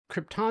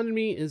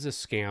Cryptonomy is a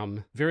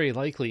scam, very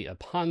likely a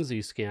Ponzi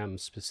scam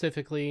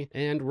specifically,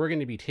 and we're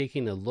going to be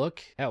taking a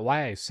look at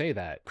why I say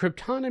that.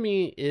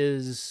 Cryptonomy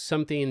is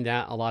something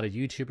that a lot of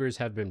YouTubers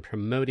have been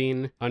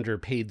promoting under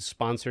paid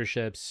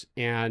sponsorships,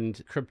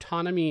 and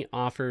Cryptonomy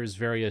offers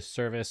various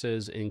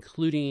services,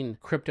 including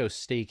crypto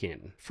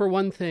staking. For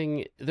one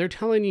thing, they're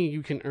telling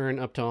you can earn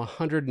up to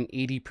 180%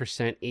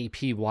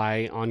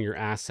 APY on your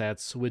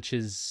assets, which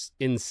is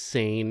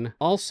insane.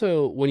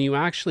 Also, when you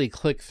actually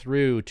click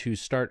through to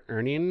start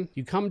earning,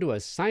 you come to a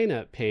sign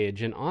up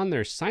page, and on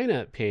their sign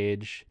up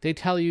page, they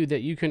tell you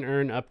that you can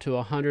earn up to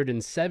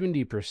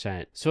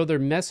 170%. So their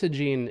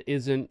messaging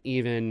isn't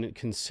even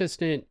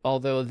consistent,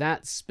 although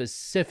that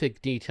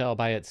specific detail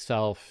by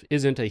itself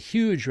isn't a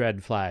huge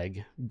red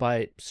flag,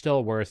 but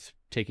still worth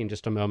taking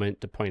just a moment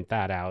to point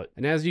that out.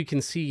 And as you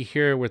can see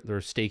here with their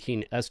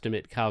staking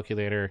estimate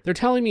calculator, they're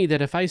telling me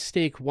that if I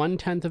stake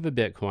 1/10 of a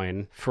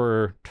Bitcoin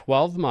for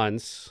 12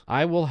 months,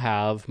 I will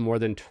have more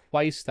than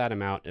twice that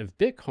amount of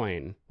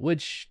Bitcoin,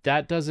 which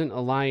that doesn't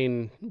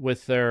align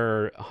with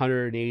their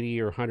 180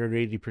 or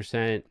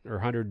 180% or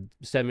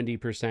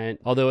 170%,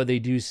 although they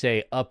do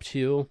say up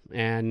to,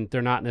 and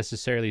they're not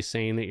necessarily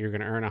saying that you're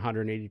going to earn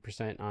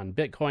 180% on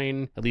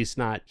Bitcoin, at least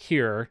not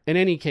here. In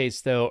any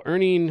case, though,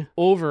 earning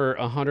over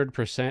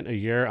 100% a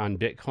year on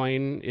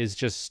Bitcoin is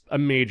just a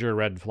major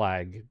red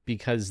flag,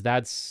 because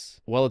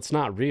well, it's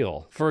not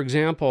real. For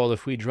example,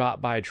 if we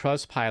drop by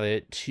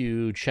Trustpilot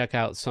to check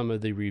out some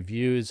of the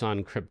reviews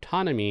on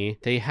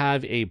Cryptonomy, they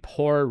have a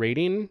poor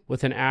rating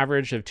with an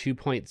average of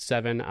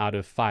 2.7 out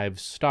of 5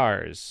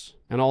 stars.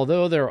 And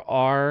although there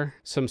are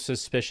some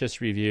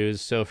suspicious reviews,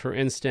 so for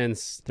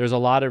instance, there's a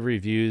lot of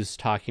reviews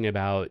talking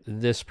about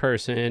this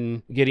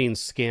person getting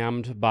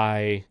scammed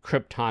by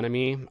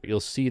Cryptonomy. You'll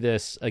see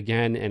this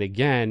again and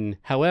again.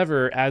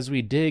 However, as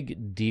we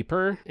dig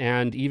deeper,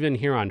 and even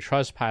here on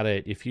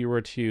Trustpilot, if you were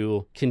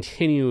to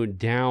continue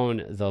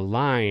down the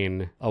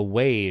line a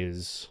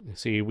ways,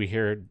 see we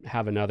here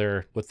have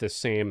another with the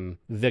same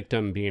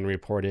victim being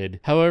reported.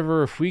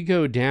 However, if we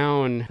go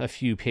down a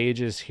few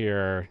pages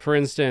here, for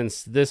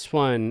instance, this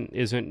one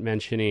isn't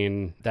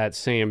mentioning that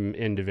same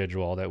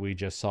individual that we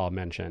just saw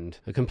mentioned.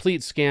 A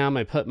complete scam.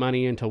 I put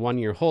money into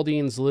 1-year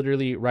holdings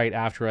literally right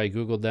after I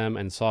Googled them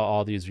and saw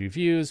all these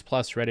reviews,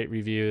 plus Reddit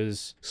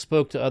reviews,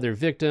 spoke to other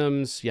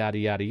victims, yada,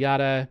 yada,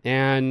 yada.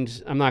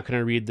 And I'm not going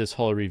to read this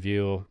whole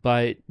review,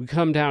 but we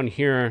come down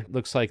here.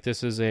 Looks like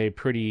this is a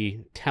pretty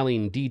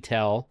telling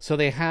detail. So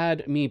they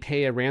had me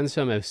pay a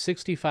ransom of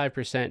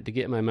 65% to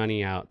get my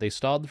money out. They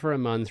stalled for a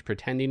month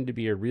pretending to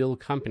be a real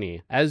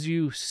company. As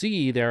you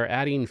see, they're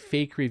adding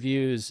fake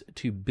reviews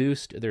to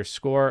boost their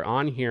score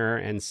on here,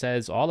 and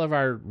says all of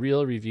our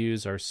real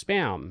reviews are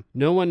spam.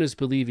 No one is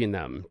believing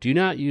them. Do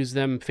not use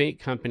them. Fake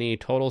company,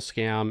 total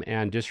scam,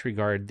 and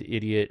disregard the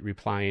idiot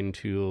replying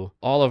to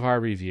all of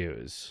our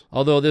reviews.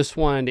 Although this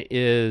one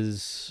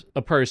is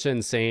a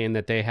person saying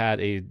that they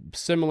had a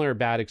similar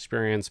bad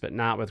experience, but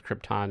not with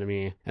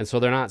Cryptonomy, and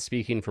so they're not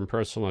speaking from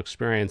personal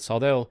experience.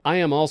 Although I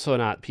am also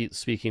not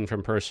speaking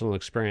from personal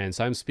experience.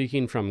 I'm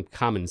speaking from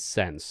common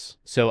sense.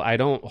 So I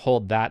don't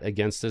hold that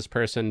against this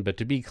person, but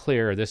to be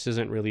clear, this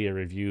isn't really a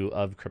review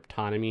of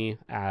Cryptonomy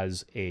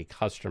as a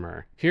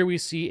customer. Here we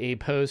see a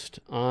post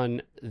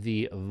on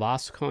the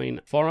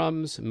Voskcoin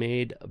forums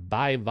made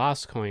by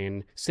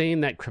Voskcoin saying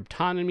that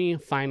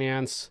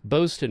Cryptonomy.finance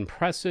boasts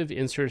impressive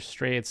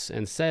interest rates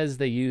and says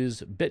they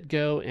use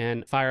BitGo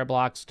and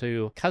Fireblocks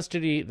to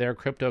custody their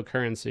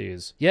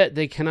cryptocurrencies. Yet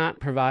they cannot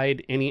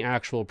provide any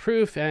actual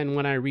proof, and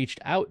when I reached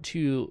out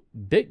to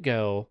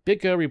BitGo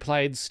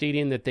replied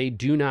stating that they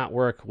do not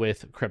work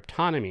with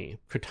Cryptonomy.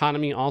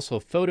 Cryptonomy also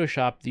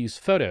photoshopped these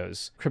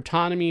photos.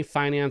 Cryptonomy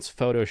Finance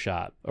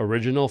Photoshop.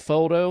 Original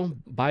photo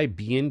by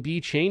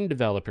BNB chain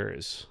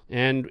developers.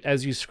 And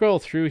as you scroll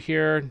through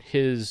here,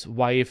 his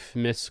wife,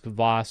 Miss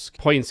Vosk,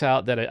 points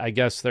out that I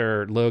guess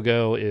their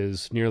logo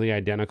is nearly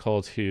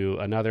identical to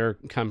another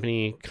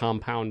company,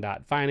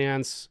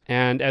 Compound.finance.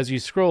 And as you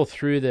scroll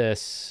through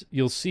this,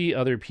 you'll see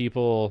other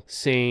people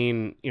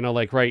saying,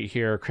 like right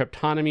here,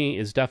 Cryptonomy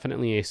is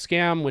definitely a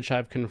scam, which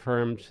I've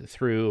confirmed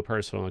through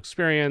personal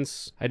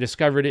experience. I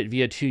discovered it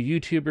via 2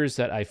 YouTubers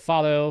that I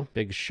follow.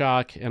 Big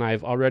shock. And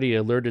I've already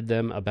alerted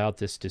them about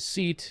this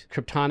deceit.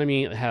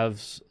 Cryptonomy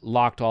has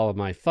locked all of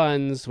my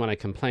funds. When I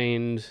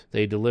complained,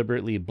 they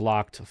deliberately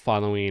blocked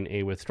following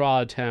a withdrawal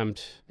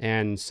attempt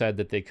and said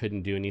that they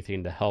couldn't do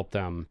anything to help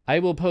them. I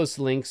will post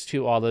links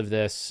to all of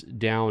this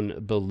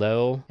down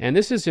below. And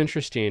this is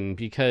interesting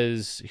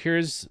because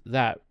here's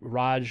that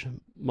Raj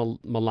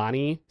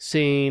Malani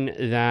saying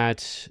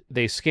that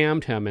they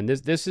scammed him, and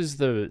this is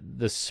the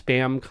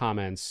spam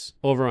comments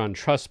over on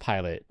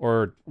Trustpilot,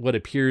 or what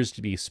appears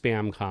to be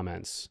spam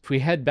comments. If we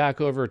head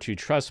back over to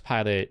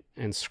Trustpilot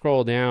and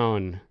scroll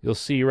down, you'll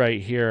see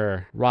right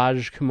here,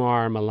 Raj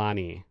Kumar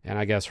Malani. And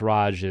I guess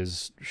Raj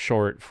is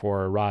short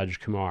for Raj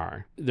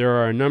Kumar. There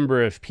are a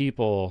number of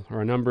people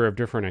or a number of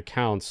different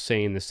accounts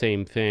saying the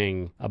same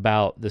thing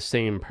about the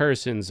same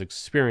person's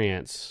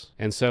experience.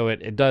 And so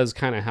it does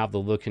kind of have the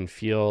look and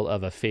feel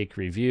of a fake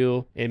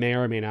review. It may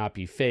or may not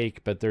be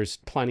fake, but there's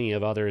plenty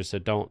of others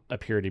that don't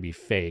appear to be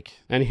fake.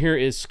 And here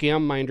is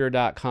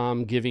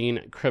Scamminder.com giving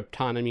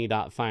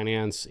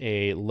cryptonomy.finance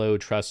a low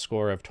trust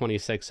score of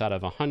 26 out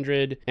of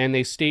 100. And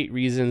they state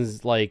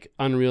reasons like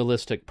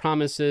unrealistic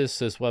promises.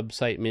 This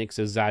website makes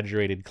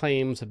exaggerated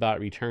claims about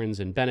returns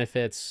and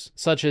benefits,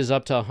 such as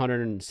up to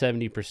 170%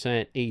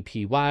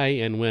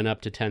 APY and win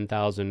up to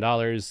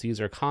 $10,000.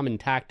 These are common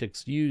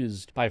tactics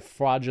used by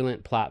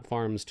fraudulent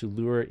platforms to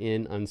lure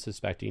in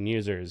unsuspecting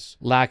users.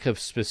 Lack of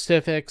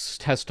specifics,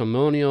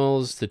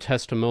 testimonials. The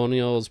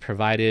testimonials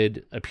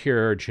provided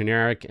appear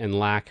generic and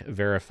lack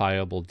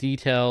verifiable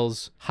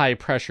details. High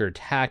pressure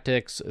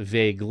tactics,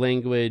 vague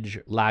language,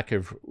 lack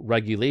of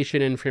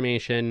regulation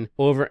information,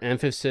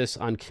 overemphasis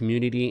on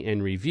community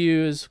and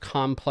reviews,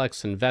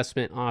 complex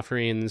investment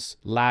offerings,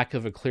 lack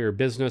of a clear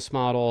business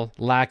model,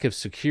 lack of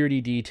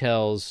security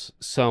details,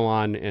 so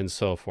on and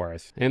so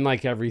forth. And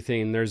like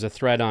everything, there's a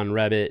thread on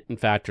Reddit. In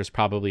fact, there's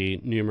probably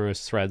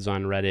numerous threads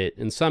on Reddit.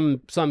 And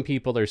some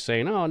people are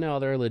saying, oh no,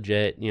 they're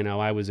legit. You know,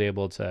 I was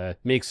able to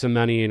make some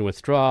money and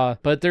withdraw.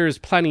 But there's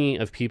plenty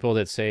of people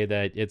that say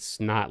that it's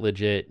not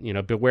legit. You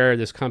know, beware,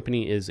 this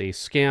company is a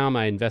scam.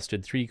 I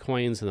invested 3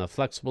 coins in a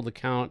flexible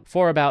account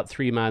for about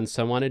 3 months.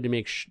 I wanted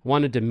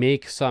to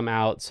make some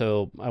out,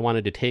 so I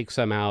wanted to take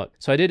some out.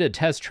 So I did a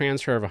test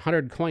transfer of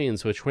 100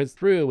 coins, which went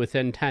through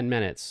within 10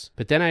 minutes.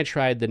 But then I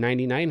tried the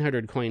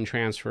 9,900 coin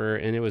transfer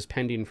and it was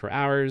pending for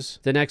hours.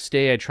 The next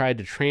day I tried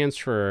to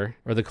transfer,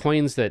 or the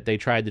coins that they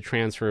tried to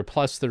transfer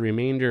plus the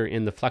remainder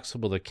in the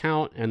flexible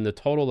account, and the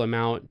total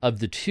amount of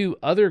the 2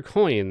 other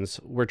coins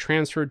were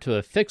transferred to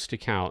a fixed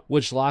account,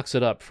 which locks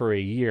it up for a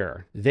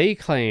year. They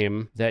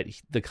claim that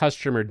the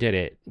customer did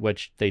it,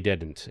 which they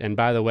didn't. And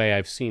by the way,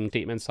 I've seen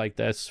statements like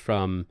this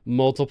from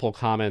multiple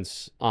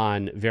comments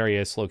on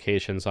various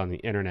locations on the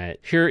internet.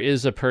 Here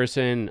is a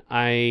person,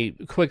 I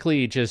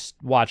quickly just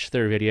watched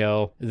their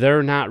video.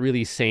 They're not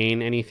really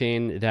saying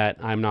anything that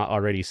I'm not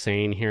already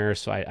saying here,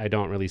 so I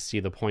don't really see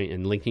the point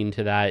in linking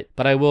to that,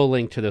 but I will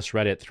link to this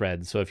Reddit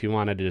thread. So if you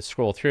wanted to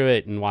scroll through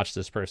it and watch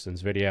this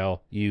person's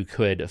video, you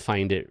could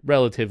find it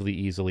relatively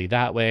easily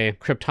that way.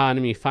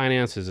 Cryptonomy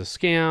Finance is a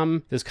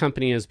scam. This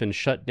company has been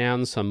shut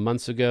down some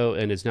months ago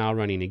and is now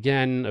running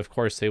again. Of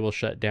course, they will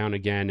shut down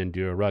again and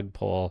do a rug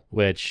pull,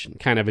 which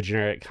kind of a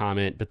generic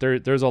comment, but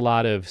there's a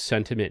lot of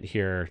sentiment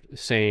here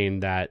saying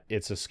that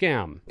it's a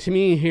scam. To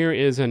me, here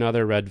is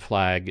another red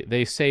flag.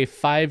 They say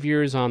 5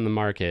 years on the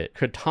market.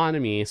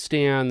 Cryptonomy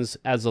stands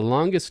as the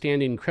longest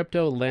standing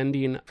crypto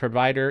lending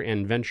provider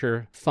and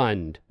venture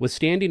fund.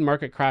 Withstanding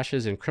market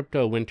crashes and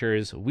crypto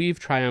winters, we've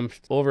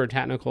triumphed over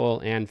technical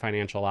and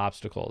financial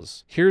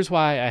obstacles. Here's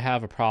why I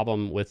have a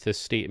problem with this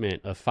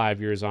statement of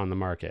 5 years on the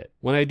market.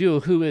 When I do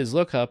a whois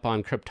lookup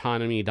on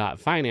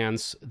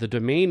cryptonomy.finance, the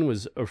domain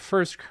was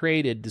first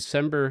created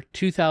December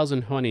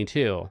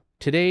 2022.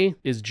 Today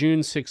is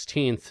June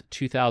 16th,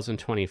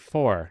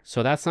 2024,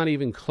 so that's not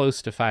even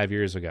close to 5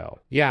 years ago.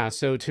 Yeah,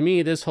 so to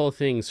me, this whole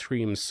thing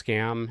screams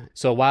scam.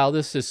 So while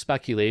this is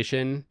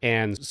speculation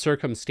and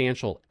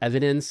circumstantial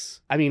evidence,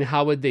 I mean,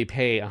 how would they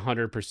pay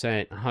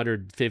 100%,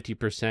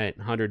 150%,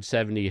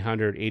 170,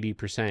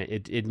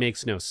 180%? It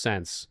makes no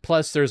sense.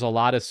 Plus, there's a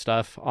lot of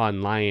stuff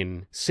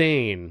online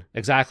saying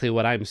exactly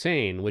what I'm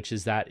saying, which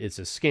is that it's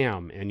a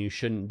scam and you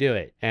shouldn't do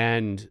it.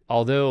 And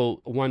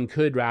although one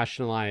could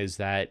rationalize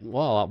that,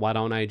 well, why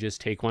don't I just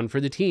take one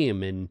for the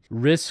team and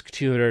risk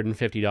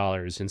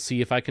 $250 and see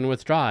if I can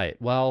withdraw it?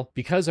 Well,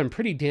 because I'm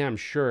pretty damn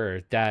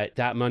sure that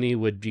that money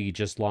would be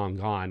just long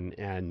gone,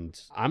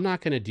 and I'm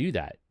not going to do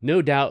that.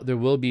 No doubt there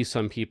will be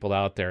some people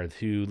out there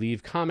who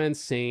leave comments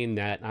saying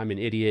that I'm an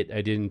idiot,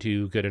 I didn't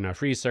do good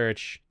enough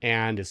research,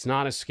 and it's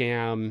not a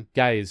scam.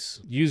 Guys,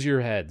 use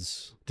your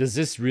heads. Does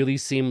this really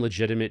seem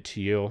legitimate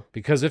to you?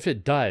 Because if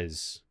it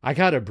does, I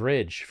got a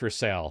bridge for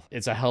sale.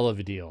 It's a hell of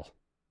a deal.